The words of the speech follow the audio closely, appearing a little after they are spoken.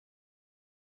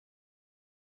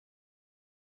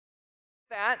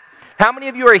That. How many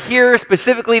of you are here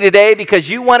specifically today because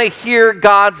you want to hear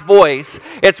God's voice?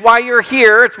 It's why you're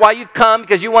here. It's why you've come,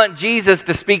 because you want Jesus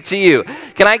to speak to you.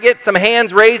 Can I get some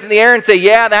hands raised in the air and say,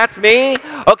 yeah, that's me?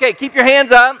 Okay, keep your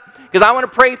hands up, because I want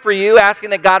to pray for you,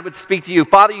 asking that God would speak to you.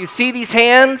 Father, you see these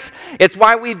hands? It's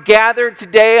why we've gathered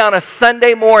today on a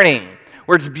Sunday morning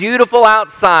where it's beautiful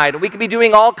outside. We could be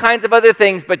doing all kinds of other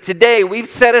things, but today we've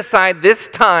set aside this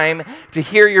time to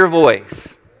hear your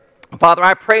voice. Father,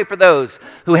 I pray for those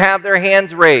who have their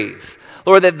hands raised,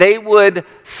 Lord, that they would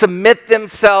submit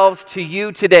themselves to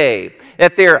you today,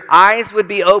 that their eyes would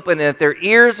be open and that their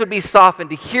ears would be softened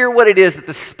to hear what it is that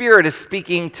the Spirit is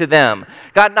speaking to them.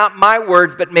 God, not my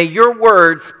words, but may your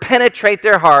words penetrate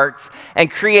their hearts and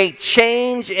create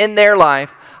change in their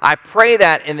life. I pray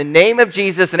that in the name of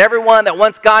Jesus, and everyone that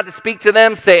wants God to speak to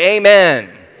them, say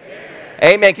amen.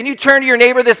 Amen. Can you turn to your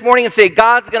neighbor this morning and say,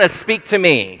 God's going to speak to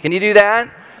me? Can you do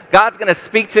that? God's going to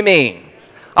speak to me.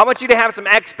 I want you to have some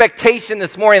expectation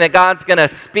this morning that God's going to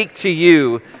speak to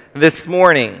you this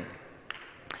morning.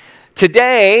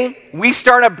 Today, we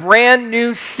start a brand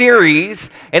new series,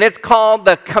 and it's called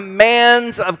The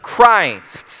Commands of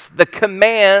Christ. The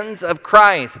Commands of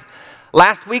Christ.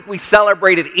 Last week, we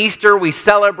celebrated Easter. We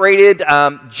celebrated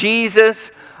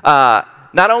Jesus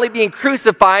not only being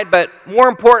crucified, but more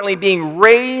importantly, being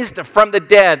raised from the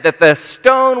dead, that the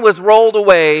stone was rolled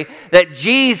away, that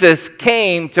Jesus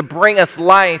came to bring us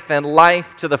life and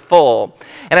life to the full.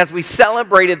 And as we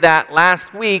celebrated that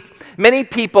last week, many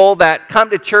people that come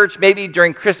to church maybe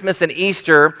during Christmas and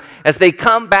Easter, as they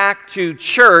come back to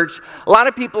church, a lot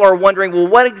of people are wondering, well,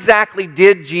 what exactly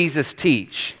did Jesus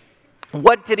teach?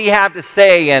 What did he have to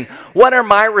say, and what are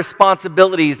my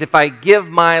responsibilities if I give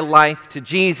my life to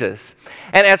Jesus?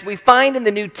 And as we find in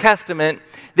the New Testament,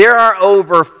 there are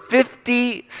over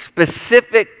 50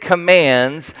 specific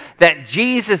commands that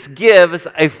Jesus gives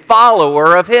a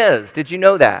follower of his. Did you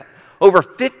know that? Over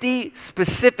 50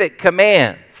 specific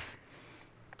commands.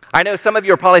 I know some of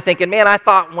you are probably thinking, man, I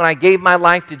thought when I gave my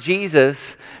life to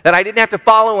Jesus that I didn't have to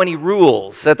follow any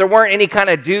rules, that there weren't any kind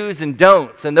of do's and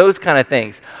don'ts and those kind of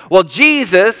things. Well,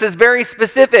 Jesus is very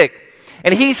specific,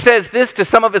 and he says this to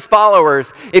some of his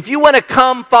followers: if you want to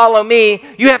come follow me,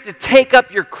 you have to take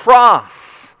up your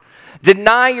cross,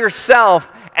 deny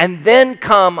yourself, and then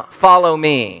come follow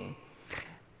me.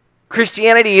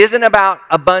 Christianity isn't about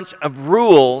a bunch of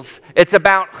rules, it's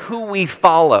about who we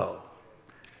follow.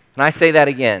 And I say that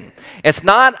again. It's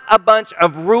not a bunch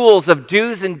of rules of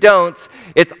do's and don'ts.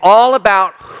 It's all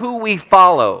about who we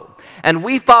follow. And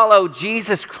we follow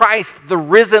Jesus Christ, the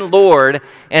risen Lord.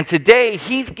 And today,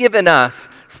 he's given us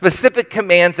specific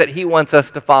commands that he wants us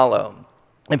to follow.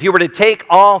 If you were to take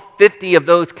all 50 of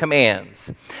those commands,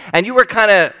 and you were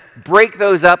kind of break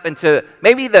those up into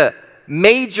maybe the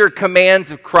major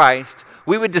commands of Christ,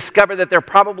 we would discover that there are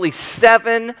probably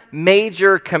 7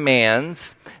 major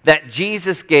commands that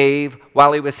Jesus gave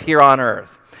while he was here on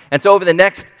earth. And so over the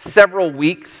next several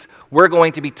weeks, we're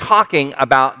going to be talking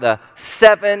about the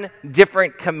 7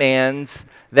 different commands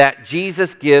that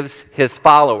Jesus gives his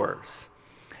followers.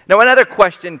 Now, another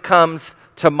question comes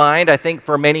to mind, I think,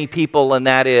 for many people, and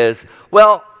that is,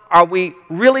 well, are we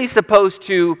really supposed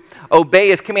to obey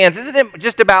his commands? Isn't it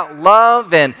just about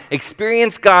love and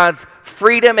experience God's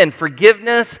freedom and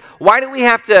forgiveness? Why do we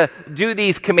have to do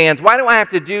these commands? Why do I have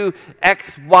to do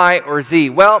X, Y, or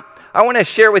Z? Well, I want to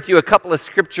share with you a couple of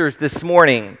scriptures this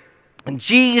morning.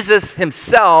 Jesus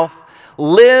himself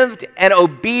lived an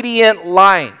obedient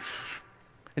life.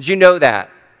 Did you know that?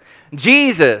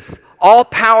 Jesus,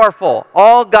 all-powerful,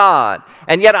 all God,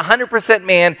 and yet 100%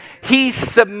 man, he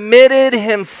submitted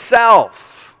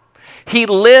himself. He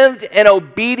lived an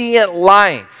obedient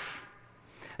life.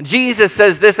 Jesus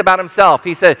says this about himself.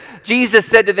 Jesus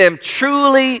said to them,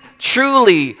 truly,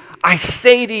 truly, I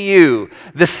say to you,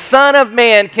 the Son of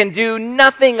Man can do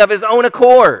nothing of his own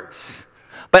accord,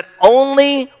 but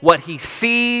only what he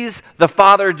sees the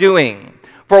Father doing.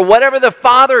 For whatever the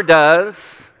Father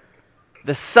does,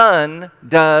 the Son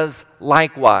does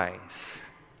likewise.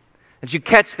 Did you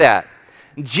catch that?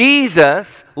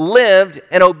 Jesus lived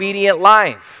an obedient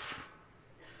life.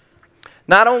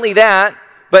 Not only that,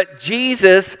 but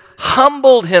Jesus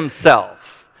humbled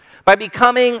himself by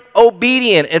becoming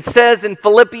obedient. It says in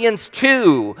Philippians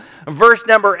 2, verse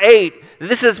number 8,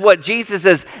 this is what Jesus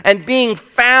says, and being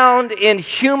found in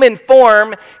human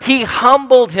form, he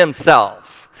humbled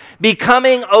himself,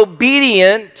 becoming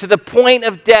obedient to the point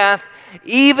of death,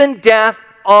 even death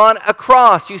on a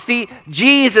cross. You see,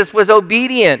 Jesus was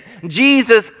obedient.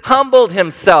 Jesus humbled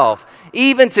himself,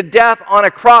 even to death on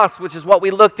a cross, which is what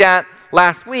we looked at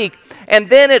last week. And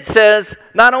then it says,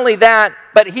 not only that,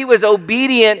 but he was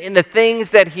obedient in the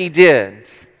things that he did.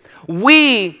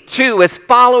 We, too, as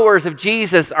followers of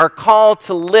Jesus, are called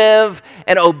to live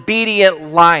an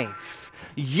obedient life.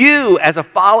 You, as a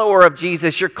follower of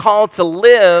Jesus, you're called to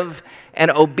live an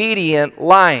obedient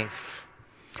life.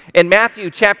 In Matthew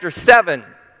chapter 7,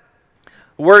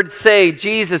 words say,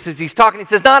 Jesus, as he's talking, he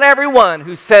says, not everyone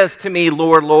who says to me,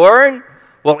 Lord, Lord,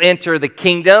 will enter the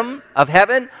kingdom of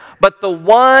heaven, but the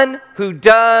one who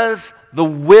does the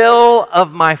will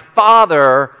of my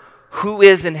Father who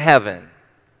is in heaven.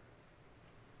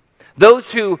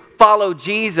 Those who follow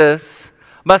Jesus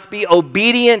must be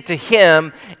obedient to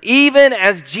him, even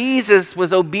as Jesus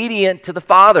was obedient to the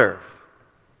Father.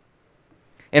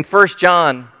 In 1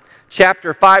 John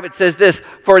chapter 5, it says this,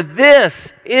 for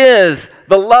this is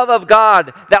the love of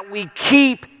God, that we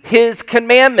keep his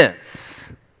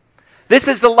commandments. This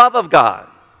is the love of God.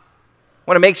 I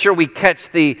want to make sure we catch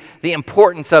the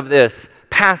importance of this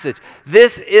passage.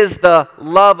 This is the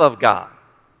love of God.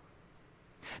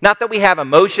 Not that we have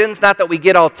emotions, not that we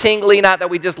get all tingly, not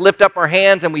that we just lift up our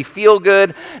hands and we feel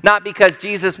good, not because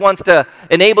Jesus wants to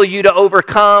enable you to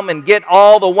overcome and get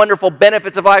all the wonderful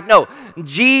benefits of life. No,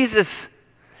 Jesus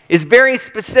is very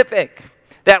specific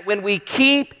that when we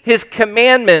keep his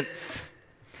commandments,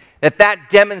 that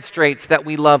demonstrates that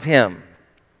we love him.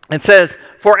 It says,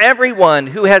 for everyone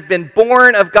who has been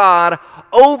born of God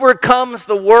overcomes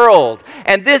the world.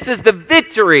 And this is the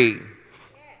victory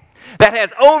that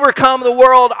has overcome the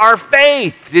world, our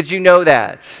faith. Did you know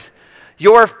that?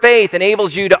 Your faith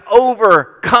enables you to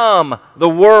overcome the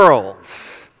world.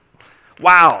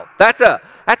 Wow, that's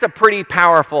a pretty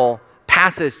powerful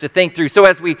passage to think through. So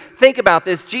as we think about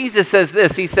this, Jesus says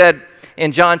this. He said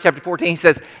in John chapter 14, he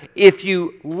says, if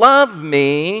you love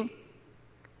me,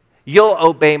 you'll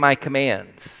obey my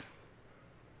commands.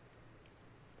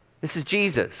 This is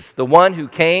Jesus, the one who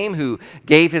came, who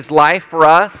gave his life for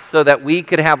us so that we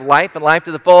could have life and life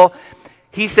to the full.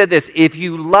 He said this, if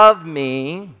you love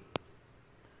me,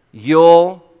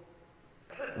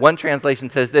 one translation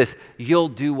says this, you'll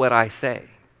do what I say.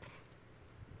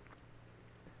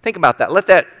 Think about that. Let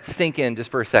that sink in just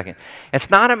for a second.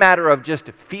 It's not a matter of just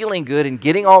feeling good and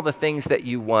getting all the things that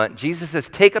you want. Jesus says,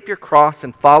 take up your cross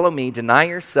and follow me, deny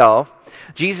yourself.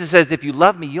 Jesus says, if you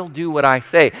love me, you'll do what I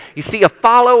say. You see, a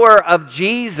follower of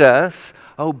Jesus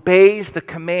obeys the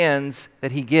commands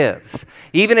that he gives.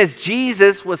 Even as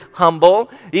Jesus was humble,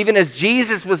 even as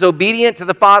Jesus was obedient to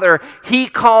the Father, he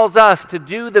calls us to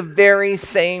do the very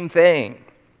same thing.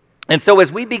 And so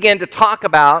as we begin to talk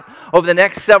about, over the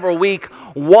next several weeks,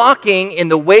 walking in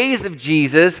the ways of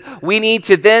Jesus, we need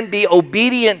to then be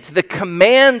obedient to the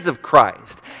commands of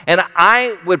Christ. And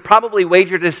I would probably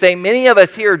wager to say many of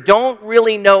us here don't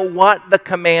really know what the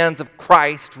commands of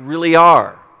Christ really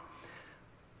are.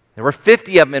 There were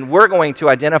 50 of them, and we're going to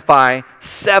identify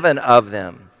 7 of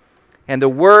them. And the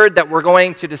word that we're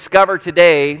going to discover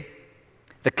today,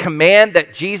 the command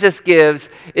that Jesus gives,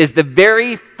 is the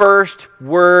very first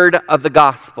word of the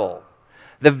gospel.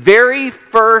 The very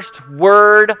first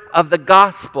word of the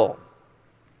gospel.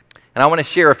 And I want to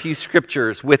share a few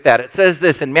scriptures with that. It says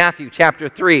this in Matthew chapter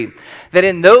 3, that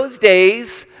in those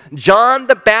days, John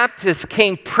the Baptist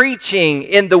came preaching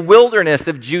in the wilderness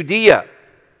of Judea.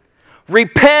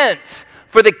 Repent,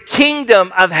 for the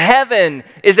kingdom of heaven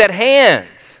is at hand.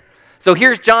 So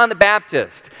here's John the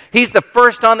Baptist. He's the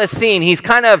first on the scene. He's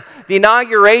kind of the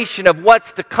inauguration of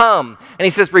what's to come. And he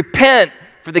says, repent,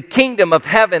 for the kingdom of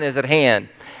heaven is at hand.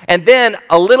 And then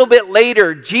a little bit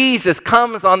later, Jesus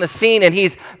comes on the scene and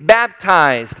he's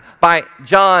baptized by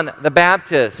John the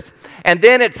Baptist. And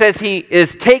then it says he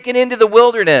is taken into the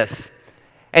wilderness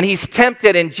and he's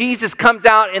tempted, and Jesus comes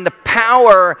out in the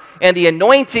power and the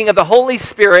anointing of the Holy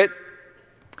Spirit.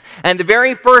 And the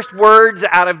very first words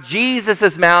out of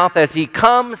Jesus' mouth as he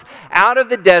comes out of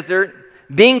the desert,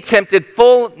 being tempted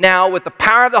full now with the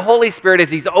power of the Holy Spirit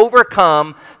as he's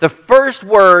overcome, the first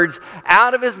words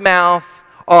out of his mouth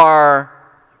are,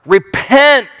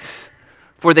 repent,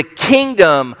 for the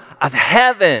kingdom of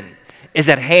heaven is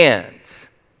at hand.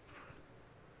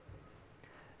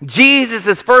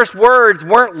 Jesus' first words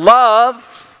weren't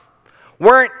love,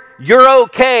 weren't you're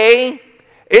okay,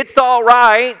 it's all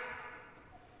right.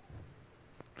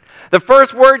 The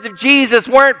first words of Jesus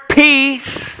weren't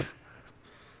peace.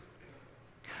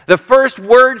 The first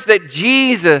words that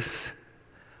Jesus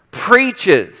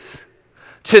preaches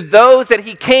to those that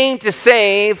he came to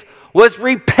save was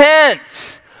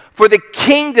repent, for the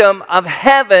kingdom of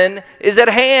heaven is at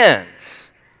hand.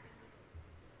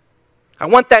 I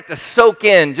want that to soak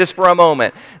in just for a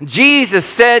moment. Jesus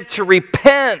said to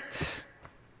repent.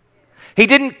 He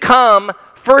didn't come,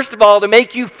 first of all, to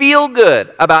make you feel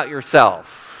good about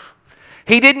yourself.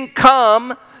 He didn't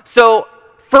come so,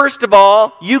 first of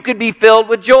all, you could be filled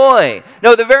with joy.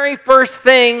 No, the very first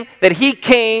thing that he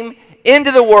came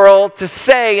into the world to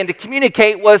say and to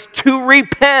communicate was to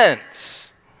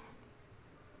repent.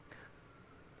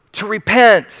 To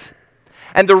repent.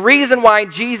 And the reason why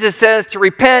Jesus says to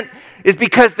repent is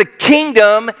because the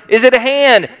kingdom is at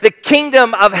hand. The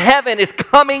kingdom of heaven is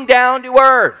coming down to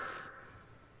earth.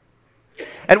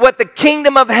 And what the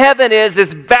kingdom of heaven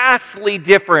is vastly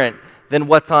different than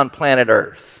what's on planet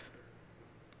earth.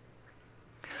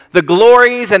 The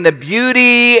glories and the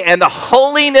beauty and the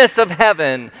holiness of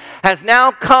heaven has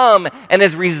now come and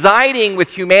is residing with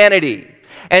humanity.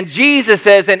 And Jesus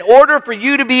says, in order for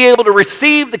you to be able to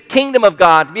receive the kingdom of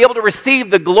God, to be able to receive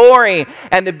the glory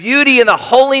and the beauty and the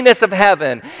holiness of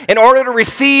heaven, in order to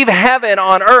receive heaven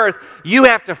on earth, you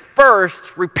have to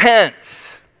first repent.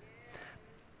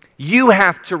 You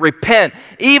have to repent.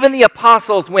 Even the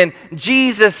apostles, when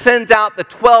Jesus sends out the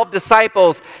 12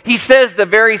 disciples, he says the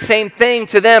very same thing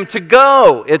to them, to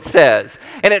go, it says.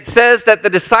 And it says that the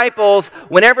disciples,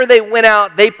 whenever they went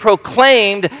out, they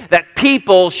proclaimed that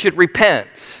people should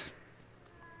repent.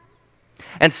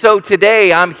 And so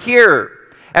today I'm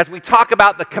here as we talk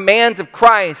about the commands of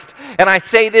Christ, and I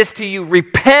say this to you: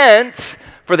 repent,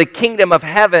 for the kingdom of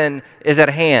heaven is at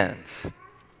hand.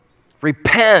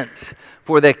 Repent,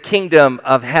 for the kingdom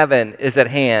of heaven is at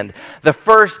hand. The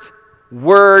first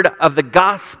word of the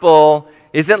gospel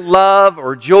isn't love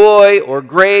or joy or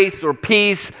grace or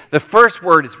peace. The first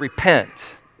word is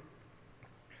repent.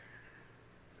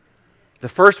 The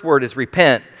first word is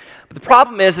repent. But the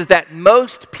problem is that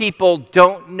most people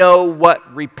don't know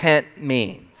what repent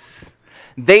means.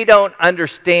 They don't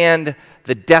understand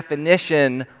the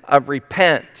definition of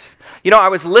repent. You know, I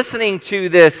was listening to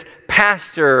this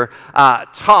pastor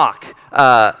talk,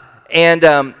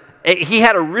 and he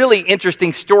had a really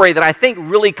interesting story that I think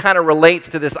really kind of relates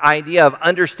to this idea of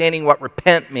understanding what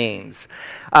repent means.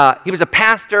 He was a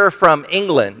pastor from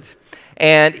England,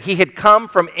 and he had come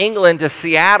from England to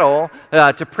Seattle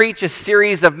to preach a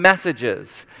series of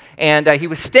messages. And he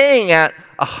was staying at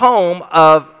a home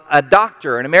of a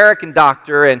doctor, an American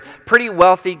doctor, and pretty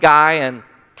wealthy guy. And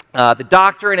the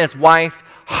doctor and his wife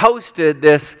hosted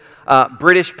this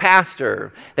British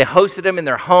pastor. They hosted him in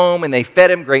their home, and they fed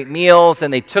him great meals,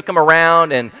 and they took him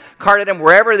around and carted him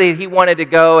wherever he wanted to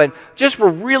go, and just were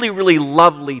really, really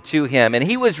lovely to him. And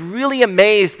he was really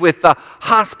amazed with the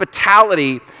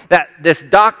hospitality that this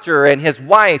doctor and his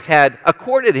wife had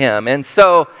accorded him. And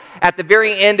so at the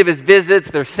very end of his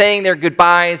visits, they're saying their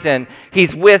goodbyes, and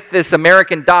he's with this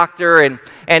American doctor,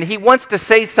 and he wants to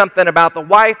say something about the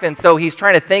wife, and so he's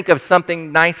trying to think of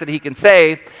something nice that he can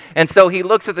say. And so he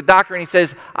looks at the doctor and he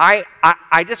says, I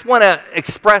just want to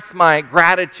express my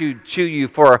gratitude to you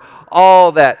for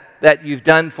all that you've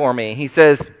done for me. He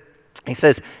says,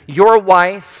 your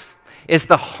wife is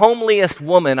the homeliest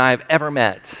woman I've ever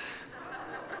met.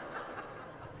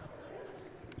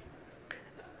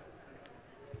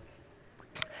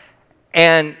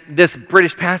 And this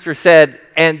British pastor said,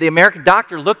 and the American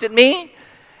doctor looked at me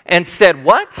and said,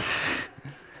 what?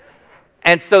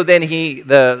 And so then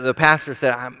the pastor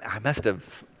said, I must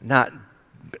have not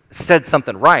said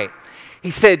something right.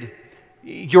 He said,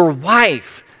 your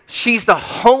wife, she's the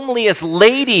homeliest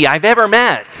lady I've ever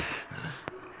met.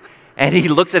 And he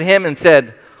looks at him and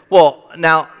said, well,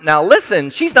 now listen,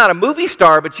 she's not a movie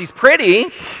star, but she's pretty.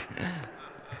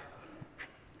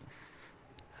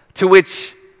 To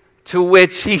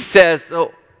which he says,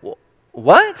 oh,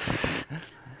 what?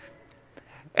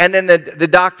 And then the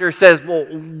doctor says, well,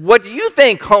 what do you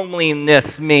think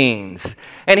homeliness means?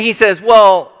 And he says,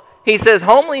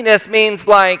 homeliness means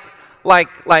like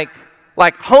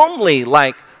homely,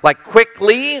 like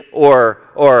quickly, or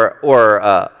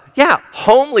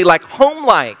homely, like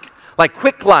home-like, like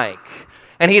quick-like.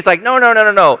 And he's like,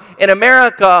 no. In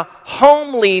America,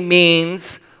 homely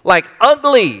means like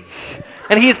ugly.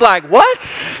 And he's like,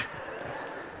 what?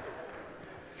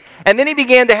 And then he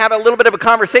began to have a little bit of a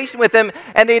conversation with him,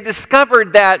 and they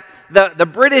discovered that the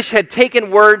British had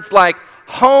taken words like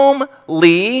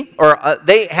homely, or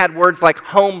they had words like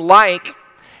home-like,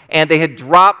 and they had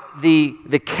dropped the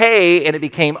K, and it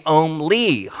became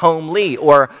homely,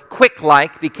 or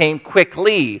quick-like became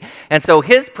quickly. And so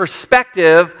his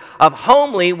perspective of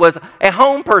homely was a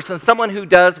home person, someone who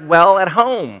does well at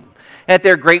home. That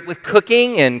they're great with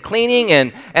cooking and cleaning,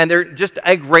 and they're just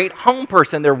a great home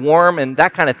person. They're warm and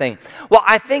that kind of thing. Well,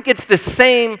 I think it's the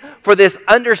same for this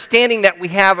understanding that we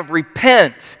have of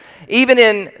repent. Even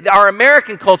in our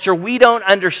American culture, we don't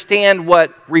understand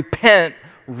what repent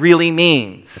really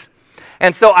means.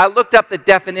 And so I looked up the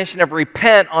definition of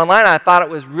repent online, and I thought it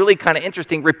was really kind of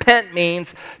interesting. Repent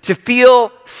means to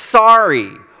feel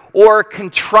sorry or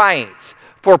contrite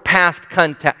for past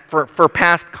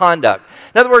conduct.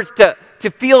 In other words, to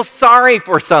feel sorry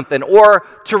for something, or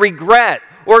to regret,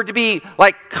 or to be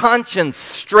like conscience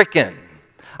stricken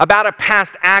about a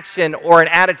past action or an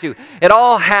attitude. It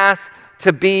all has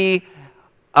to be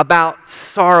about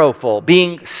sorrowful,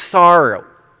 being sorrow.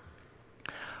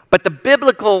 But the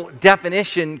biblical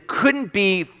definition couldn't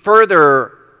be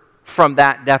further from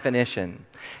that definition.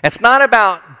 It's not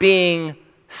about being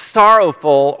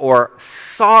sorrowful or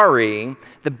sorry.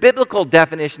 The biblical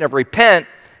definition of repent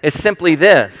is simply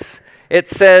this. It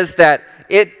says that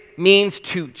it means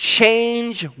to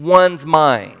change one's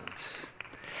mind.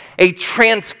 A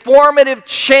transformative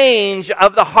change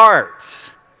of the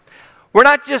heart. We're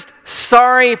not just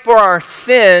sorry for our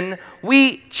sin,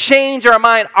 we change our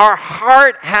mind. Our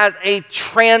heart has a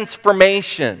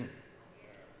transformation.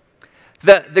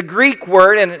 The Greek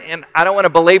word, and I don't want to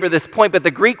belabor this point, but the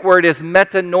Greek word is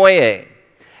metanoia.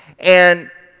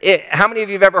 And how many of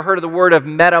you have ever heard of the word of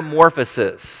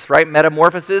metamorphosis, right?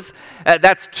 Metamorphosis.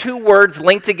 That's two words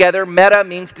linked together. Meta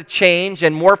means to change,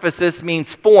 and morphosis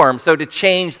means form. So to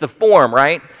change the form,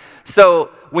 right? So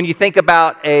when you think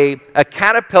about a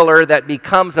caterpillar that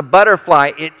becomes a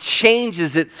butterfly, it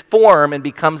changes its form and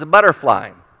becomes a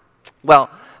butterfly. Well,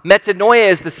 metanoia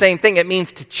is the same thing. It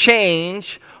means to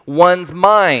change one's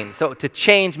mind. So to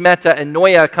change, meta and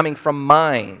noia coming from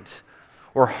mind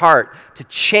or heart. To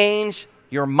change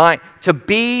your mind, to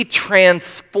be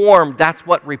transformed. That's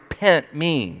what repent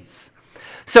means.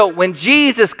 So when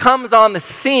Jesus comes on the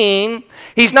scene,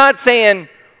 he's not saying,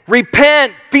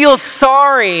 repent, feel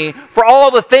sorry for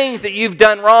all the things that you've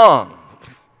done wrong.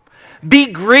 Be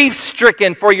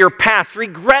grief-stricken for your past.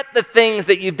 Regret the things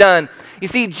that you've done. You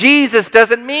see, Jesus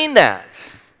doesn't mean that.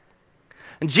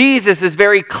 And Jesus is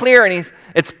very clear, and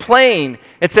it's plain.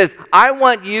 It says, I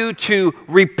want you to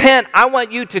repent. I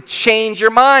want you to change your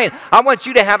mind. I want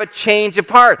you to have a change of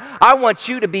heart. I want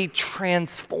you to be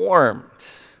transformed.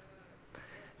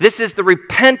 This is the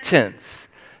repentance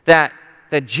that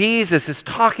Jesus is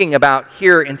talking about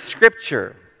here in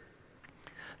Scripture.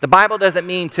 The Bible doesn't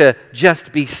mean to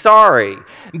just be sorry.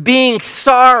 Being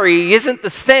sorry isn't the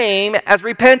same as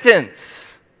repentance.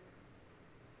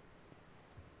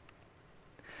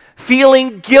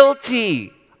 Feeling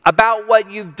guilty about what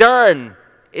you've done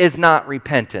is not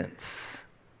repentance.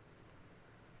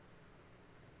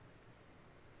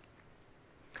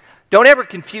 Don't ever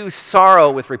confuse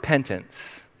sorrow with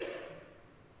repentance.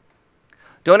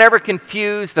 Don't ever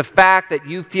confuse the fact that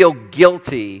you feel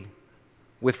guilty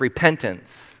with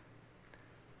repentance.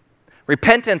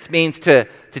 Repentance means to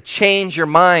change your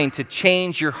mind, to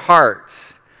change your heart.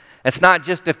 It's not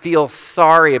just to feel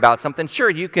sorry about something. Sure,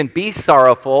 you can be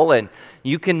sorrowful and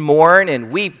you can mourn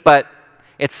and weep, but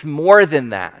it's more than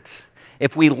that.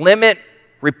 If we limit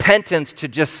repentance to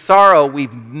just sorrow,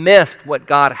 we've missed what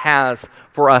God has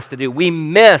for us to do. We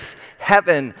miss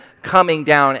heaven coming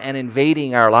down and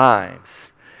invading our lives.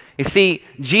 You see,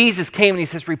 Jesus came and he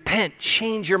says, repent,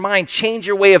 change your mind, change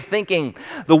your way of thinking.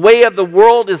 The way of the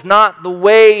world is not the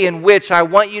way in which I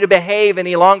want you to behave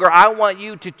any longer. I want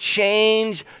you to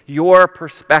change your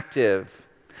perspective.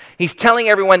 He's telling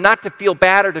everyone not to feel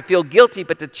bad or to feel guilty,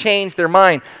 but to change their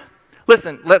mind.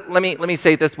 Listen, let me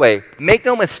say it this way. Make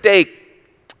no mistake,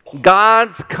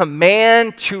 God's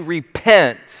command to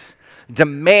repent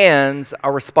demands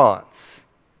a response.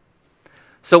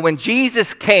 So when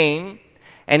Jesus came,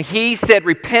 and he said,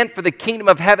 repent for the kingdom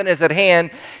of heaven is at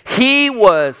hand, he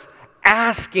was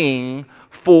asking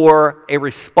for a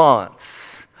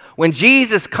response. When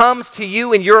Jesus comes to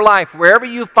you in your life, wherever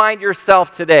you find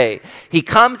yourself today, he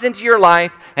comes into your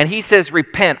life and he says,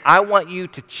 repent. I want you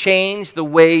to change the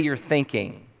way you're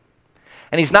thinking.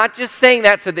 And he's not just saying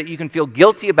that so that you can feel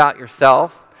guilty about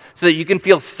yourself, so that you can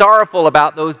feel sorrowful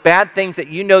about those bad things that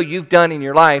you know you've done in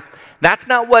your life. That's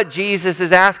not what Jesus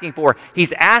is asking for.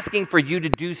 He's asking for you to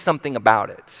do something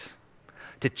about it.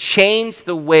 To change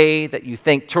the way that you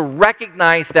think. To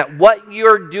recognize that what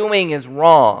you're doing is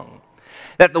wrong.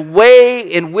 That the way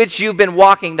in which you've been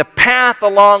walking, the path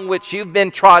along which you've been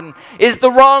trodden, is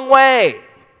the wrong way.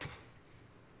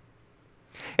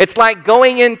 It's like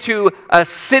going into a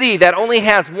city that only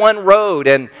has one road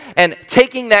and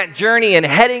taking that journey and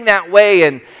heading that way.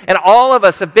 And all of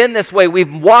us have been this way.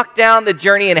 We've walked down the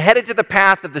journey and headed to the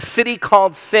path of the city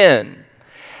called sin.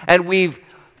 And we've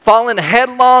fallen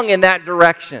headlong in that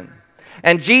direction.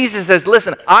 And Jesus says,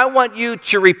 listen, I want you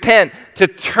to repent, to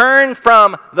turn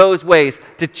from those ways,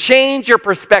 to change your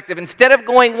perspective. Instead of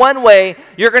going one way,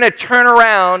 you're going to turn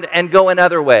around and go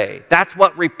another way. That's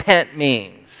what repent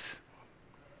means.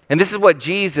 And this is what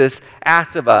Jesus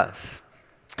asks of us.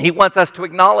 He wants us to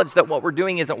acknowledge that what we're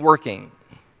doing isn't working.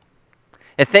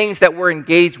 The things that we're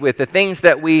engaged with, the things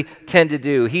that we tend to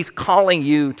do. He's calling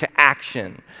you to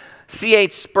action.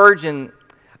 C.H. Spurgeon,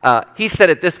 he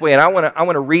said it this way, and I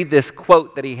want to read this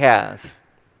quote that he has.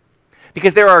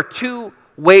 Because there are two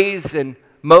ways and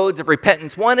modes of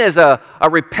repentance. One is a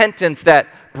repentance that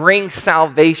brings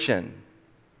salvation.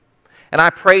 And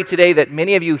I pray today that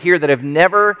many of you here that have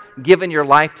never given your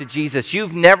life to Jesus,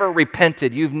 you've never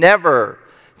repented, you've never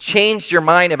changed your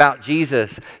mind about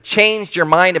Jesus, changed your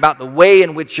mind about the way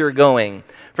in which you're going.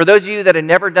 For those of you that have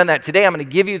never done that, today I'm going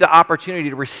to give you the opportunity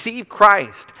to receive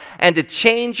Christ and to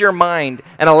change your mind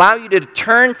and allow you to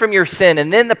turn from your sin,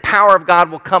 and then the power of God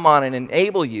will come on and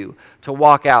enable you to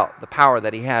walk out the power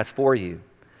that He has for you.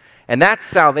 And that's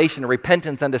salvation,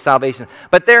 repentance unto salvation.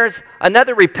 But there's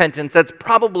another repentance that's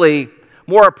probably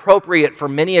more appropriate for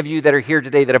many of you that are here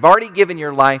today that have already given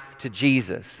your life to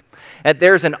Jesus. And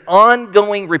there's an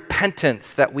ongoing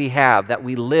repentance that we have, that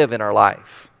we live in our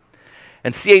life.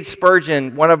 And C.H.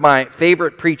 Spurgeon, one of my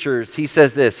favorite preachers, he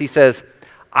says this. He says,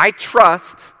 I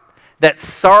trust that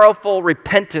sorrowful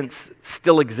repentance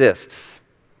still exists,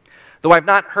 though I've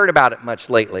not heard about it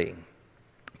much lately.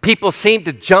 People seem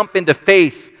to jump into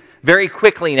faith very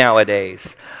quickly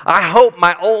nowadays. I hope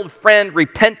my old friend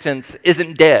repentance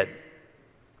isn't dead.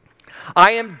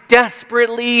 I am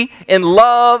desperately in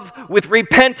love with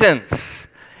repentance.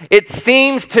 It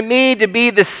seems to me to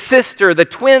be the sister, the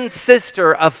twin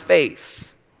sister of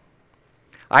faith.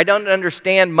 I don't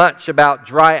understand much about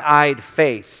dry-eyed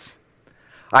faith.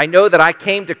 I know that I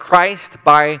came to Christ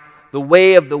by the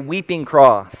way of the weeping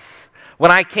cross. When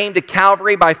I came to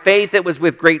Calvary by faith, it was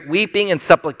with great weeping and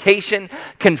supplication,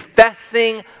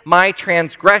 confessing my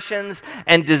transgressions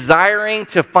and desiring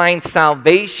to find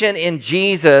salvation in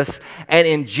Jesus and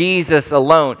in Jesus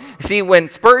alone. See, when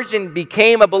Spurgeon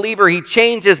became a believer, he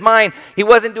changed his mind. He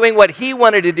wasn't doing what he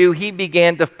wanted to do. He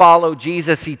began to follow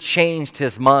Jesus. He changed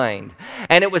his mind.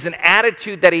 And it was an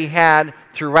attitude that he had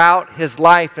throughout his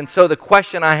life. And so the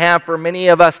question I have for many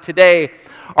of us today,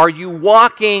 are you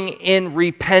walking in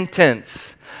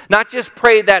repentance? Not just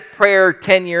pray that prayer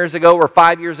 10 years ago or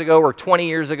 5 years ago or 20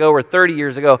 years ago or 30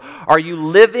 years ago. Are you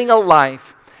living a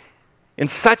life in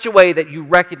such a way that you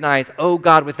recognize, oh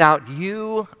God, without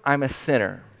you, I'm a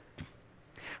sinner.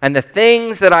 And the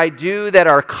things that I do that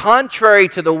are contrary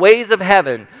to the ways of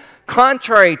heaven,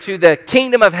 contrary to the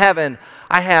kingdom of heaven,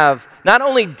 I have not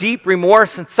only deep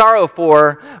remorse and sorrow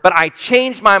for, but I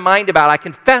change my mind about. I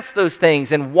confess those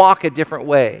things and walk a different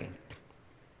way.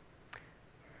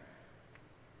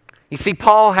 You see,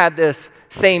 Paul had this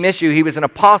same issue. He was an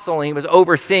apostle and he was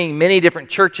overseeing many different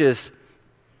churches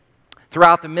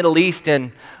throughout the Middle East.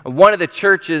 And one of the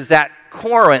churches at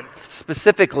Corinth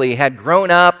specifically had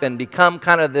grown up and become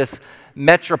kind of this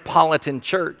metropolitan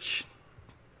church.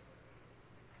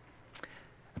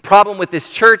 The problem with this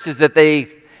church is that they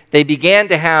began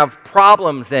to have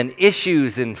problems and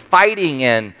issues and fighting,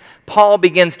 and Paul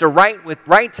begins to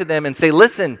write to them and say,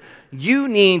 listen, you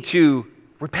need to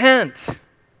repent.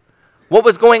 What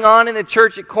was going on in the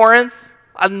church at Corinth?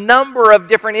 A number of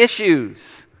different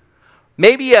issues.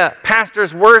 Maybe a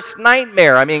pastor's worst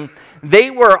nightmare. I mean,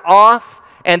 they were off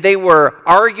and they were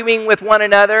arguing with one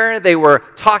another. They were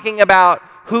talking about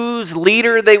whose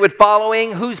leader they would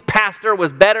following, whose pastor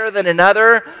was better than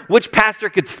another, which pastor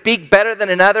could speak better than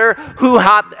another, who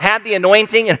had the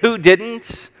anointing and who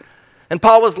didn't. And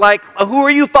Paul was like, who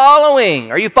are you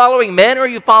following? Are you following men or are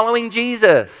you following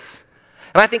Jesus?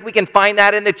 And I think we can find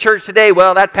that in the church today.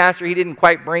 Well, that pastor, he didn't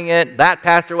quite bring it. That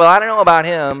pastor, well, I don't know about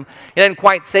him. He didn't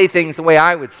quite say things the way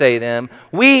I would say them.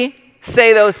 We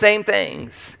say those same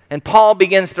things. And Paul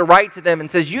begins to write to them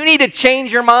and says, you need to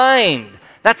change your mind.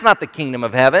 That's not the kingdom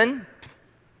of heaven.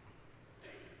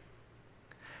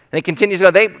 And it continues to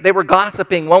go. They were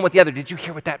gossiping one with the other. Did you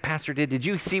hear what that pastor did? Did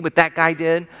you see what that guy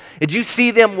did? Did you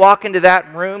see them walk into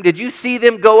that room? Did you see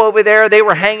them go over there? They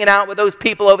were hanging out with those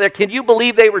people over there. Can you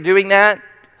believe they were doing that?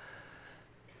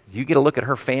 You get a look at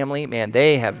her family. Man,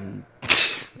 they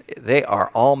are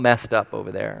all messed up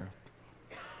over there.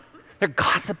 They're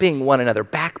gossiping one another,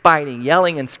 backbiting,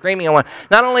 yelling and screaming at one.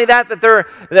 Not only that, but they're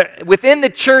within the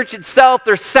church itself,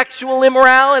 there's sexual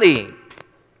immorality.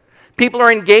 People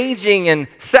are engaging in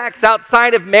sex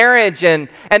outside of marriage, and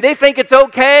they think it's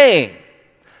okay.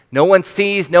 No one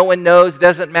sees, no one knows,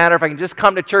 doesn't matter. If I can just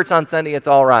come to church on Sunday, it's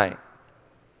all right.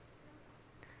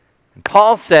 And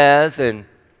Paul says, and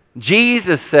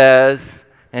Jesus says,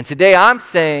 and today I'm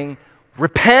saying,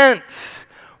 repent.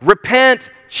 Repent.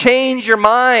 Change your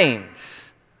mind.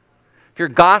 If you're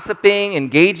gossiping,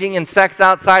 engaging in sex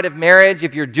outside of marriage,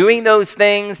 if you're doing those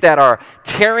things that are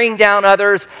tearing down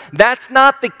others, that's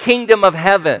not the kingdom of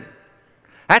heaven.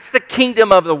 That's the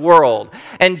kingdom of the world.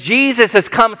 And Jesus has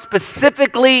come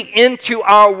specifically into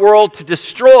our world to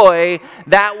destroy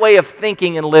that way of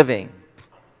thinking and living.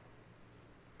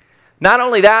 Not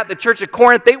only that, the church at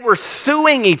Corinth, they were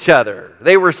suing each other.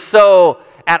 They were so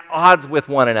at odds with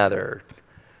one another.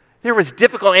 There was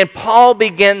difficulty, and Paul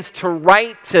begins to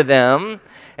write to them,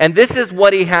 and this is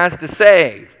what he has to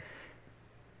say.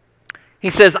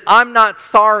 He says, I'm not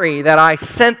sorry that I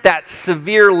sent that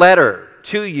severe letter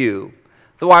to you,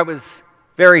 though I was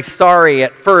very sorry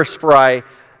at first, for I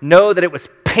know that it was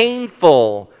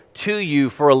painful to you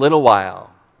for a little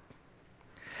while.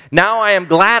 Now I am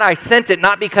glad I sent it,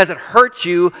 not because it hurt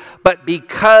you, but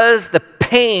because the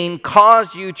pain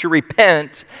caused you to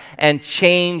repent and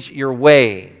change your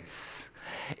ways.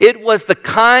 It was the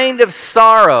kind of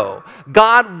sorrow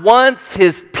God wants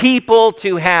His people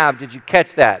to have. Did you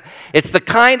catch that? It's the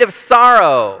kind of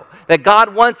sorrow that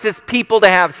God wants His people to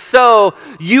have, so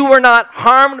you were not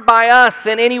harmed by us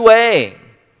in any way.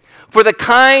 For the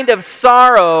kind of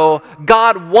sorrow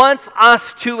God wants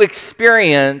us to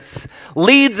experience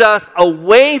leads us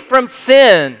away from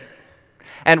sin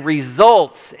and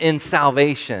results in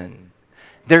salvation.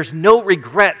 There's no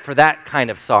regret for that kind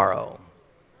of sorrow.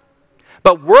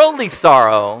 But worldly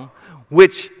sorrow,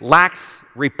 which lacks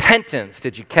repentance,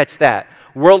 did you catch that?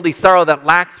 Worldly sorrow that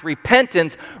lacks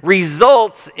repentance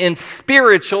results in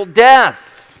spiritual death.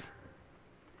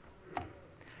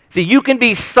 See, you can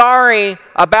be sorry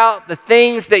about the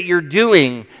things that you're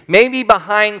doing, maybe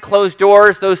behind closed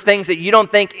doors, those things that you don't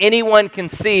think anyone can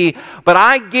see, but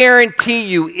I guarantee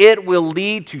you it will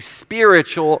lead to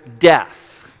spiritual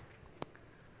death.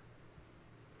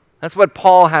 That's what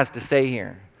Paul has to say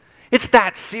here. It's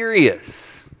that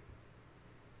serious.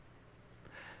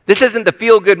 This isn't the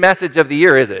feel-good message of the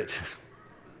year, is it?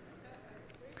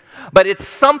 But it's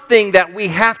something that we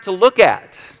have to look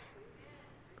at.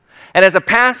 And as a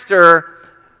pastor,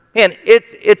 man,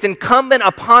 it's incumbent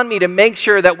upon me to make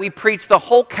sure that we preach the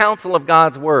whole counsel of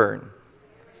God's Word.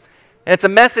 And it's a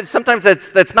message sometimes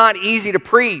that's not easy to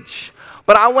preach.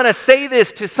 But I want to say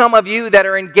this to some of you that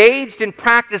are engaged in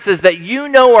practices that you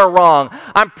know are wrong.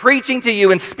 I'm preaching to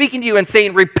you and speaking to you and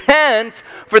saying, repent,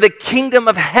 for the kingdom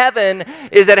of heaven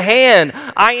is at hand.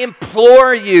 I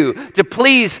implore you to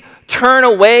please turn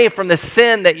away from the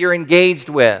sin that you're engaged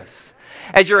with.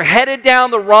 As you're headed down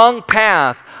the wrong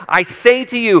path, I say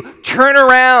to you, turn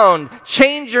around,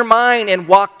 change your mind, and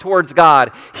walk towards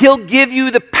God. He'll give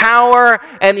you the power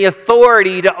and the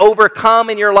authority to overcome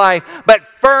in your life. But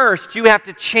first, you have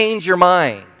to change your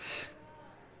mind.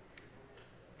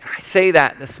 I say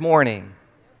that this morning.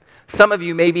 Some of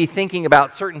you may be thinking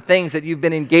about certain things that you've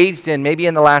been engaged in, maybe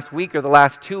in the last week or the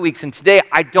last 2 weeks. And today,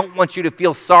 I don't want you to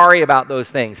feel sorry about those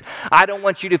things. I don't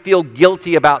want you to feel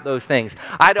guilty about those things.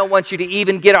 I don't want you to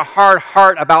even get a hard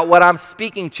heart about what I'm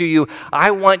speaking to you.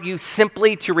 I want you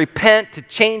simply to repent, to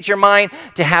change your mind,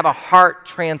 to have a heart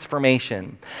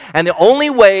transformation. And the only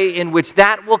way in which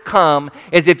that will come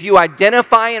is if you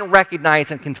identify and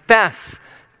recognize and confess,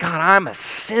 God, I'm a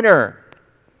sinner.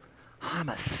 I'm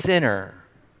a sinner.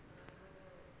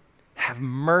 Have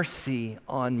mercy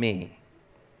on me.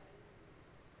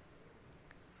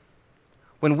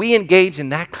 When we engage in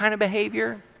that kind of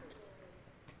behavior,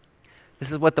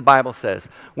 this is what the Bible says.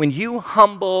 When you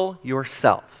humble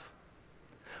yourself,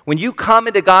 when you come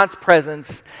into God's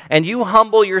presence and you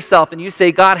humble yourself and you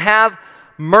say, God, have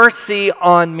mercy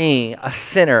on me, a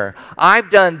sinner. I've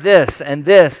done this and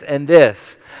this and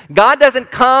this. God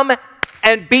doesn't come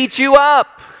and beat you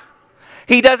up.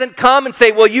 He doesn't come and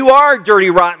say, well, you are a dirty,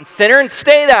 rotten sinner and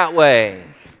stay that way.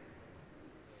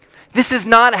 This is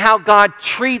not how God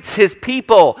treats His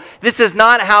people. This is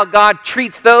not how God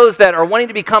treats those that are wanting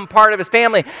to become part of His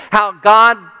family. How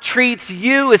God treats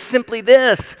you is simply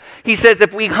this. He says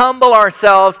if we humble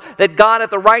ourselves, that God at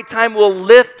the right time will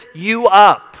lift you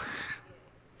up.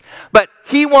 But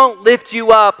He won't lift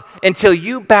you up until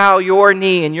you bow your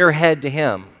knee and your head to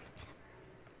Him.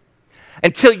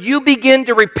 Until you begin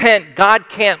to repent, God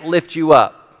can't lift you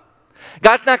up.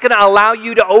 God's not going to allow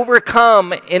you to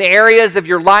overcome in areas of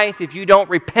your life if you don't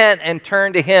repent and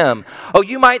turn to Him. Oh,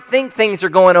 you might think things are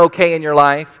going okay in your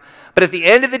life, but at the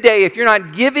end of the day, if you're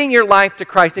not giving your life to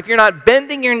Christ, if you're not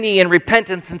bending your knee in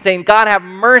repentance and saying, God, have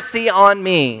mercy on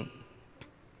me,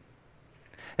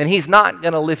 then He's not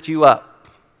going to lift you up.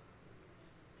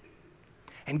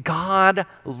 And God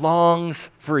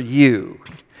longs for you.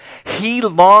 He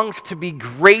longs to be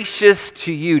gracious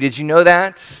to you. Did you know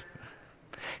that?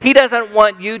 He doesn't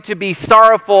want you to be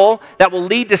sorrowful that will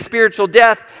lead to spiritual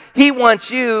death. He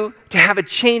wants you to have a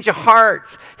change of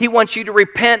heart. He wants you to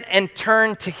repent and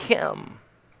turn to Him.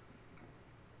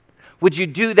 Would you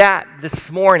do that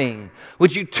this morning?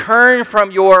 Would you turn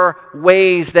from your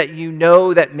ways that you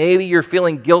know that maybe you're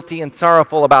feeling guilty and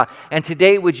sorrowful about? And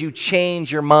today, would you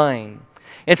change your mind?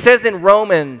 It says in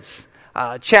Romans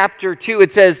chapter 2,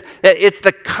 it says that it's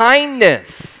the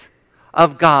kindness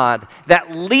of God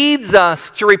that leads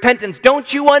us to repentance.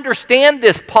 Don't you understand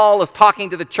this? Paul is talking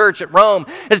to the church at Rome.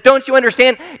 Don't you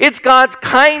understand? It's God's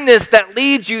kindness that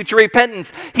leads you to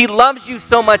repentance. He loves you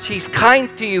so much. He's kind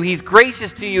to you. He's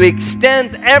gracious to you. He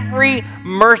extends every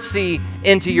mercy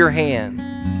into your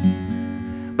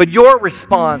hand. But your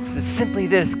response is simply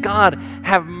this: God,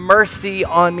 have mercy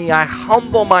on me. I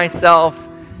humble myself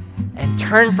and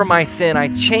turn from my sin.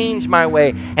 I change my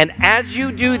way. And as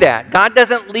you do that, God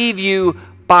doesn't leave you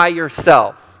by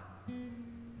yourself.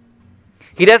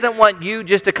 He doesn't want you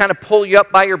just to kind of pull you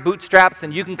up by your bootstraps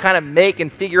and you can kind of make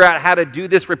and figure out how to do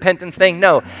this repentance thing.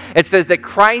 No, it says that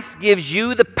Christ gives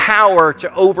you the power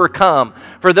to overcome.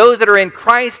 For those that are in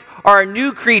Christ are a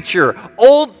new creature.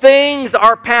 Old things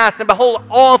are past, and behold,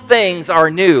 all things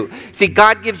are new. See,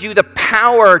 God gives you the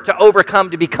power to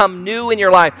overcome, to become new in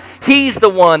your life. He's the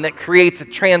one that creates a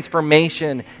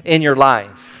transformation in your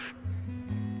life.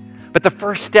 But the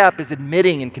first step is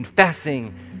admitting and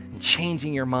confessing and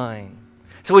changing your mind.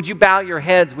 So would you bow your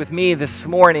heads with me this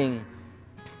morning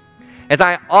as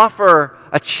I offer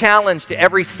a challenge to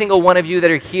every single one of you that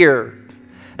are here,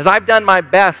 as I've done my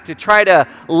best to try to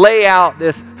lay out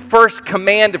this first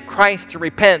command of Christ to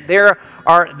repent. There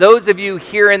are those of you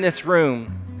here in this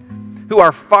room who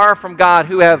are far from God,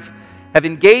 who have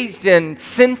engaged in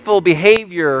sinful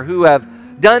behavior, who have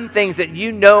done things that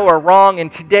you know are wrong,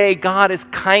 and today God is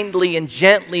kindly and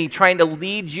gently trying to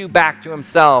lead you back to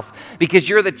Himself because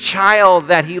you're the child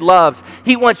that He loves.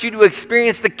 He wants you to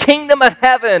experience the kingdom of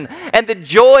heaven and the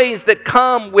joys that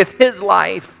come with His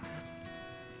life.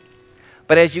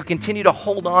 But as you continue to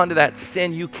hold on to that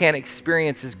sin, you can't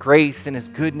experience His grace and His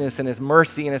goodness and His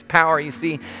mercy and His power. You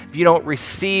see, if you don't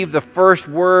receive the first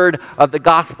word of the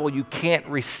gospel, you can't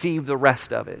receive the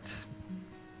rest of it.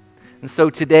 And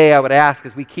so today I would ask,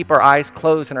 as we keep our eyes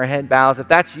closed and our head bows, if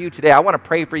that's you today, I want to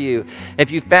pray for you. If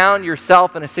you found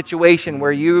yourself in a situation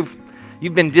where you've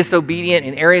been disobedient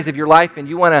in areas of your life and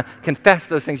you want to confess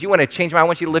those things, you want to change, I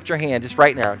want you to lift your hand just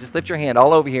right now. Just lift your hand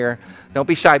all over here. Don't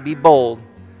be shy. Be bold.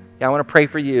 Yeah, I want to pray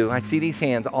for you. I see these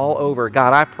hands all over.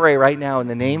 God, I pray right now in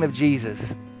the name of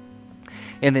Jesus.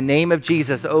 In the name of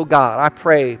Jesus, oh God, I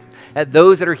pray that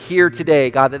those that are here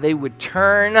today, God, that they would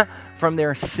turn from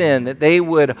their sin, that they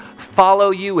would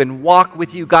follow you and walk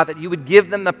with you, God, that you would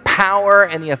give them the power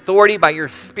and the authority by your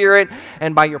Spirit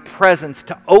and by your presence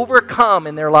to overcome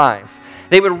in their lives.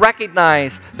 They would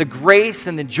recognize the grace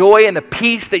and the joy and the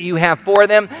peace that you have for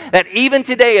them, that even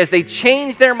today as they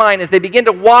change their mind, as they begin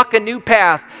to walk a new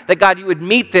path, that God, you would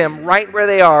meet them right where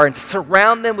they are and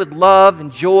surround them with love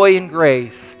and joy and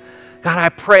grace. God, I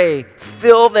pray,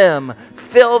 fill them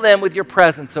with your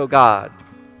presence, oh God.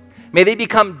 May they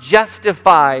become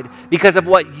justified because of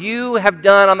what you have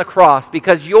done on the cross,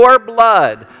 because your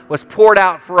blood was poured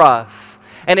out for us,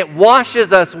 and it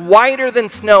washes us whiter than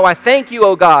snow. I thank you,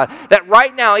 oh God, that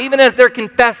right now, even as they're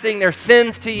confessing their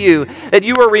sins to you, that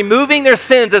you are removing their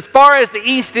sins as far as the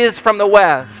east is from the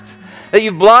west, that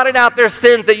you've blotted out their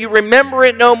sins, that you remember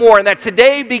it no more, and that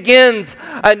today begins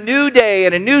a new day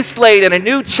and a new slate and a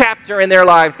new chapter in their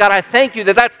lives. God, I thank you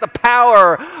that that's the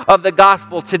power of the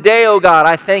gospel. Today, oh God,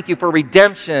 I thank you for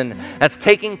redemption that's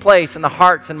taking place in the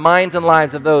hearts and minds and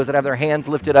lives of those that have their hands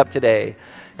lifted up today.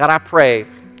 God, I pray,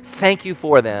 thank you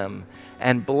for them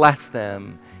and bless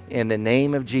them in the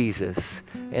name of Jesus.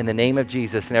 In the name of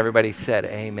Jesus. And everybody said,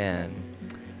 amen.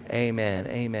 Amen.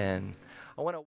 Amen. I want to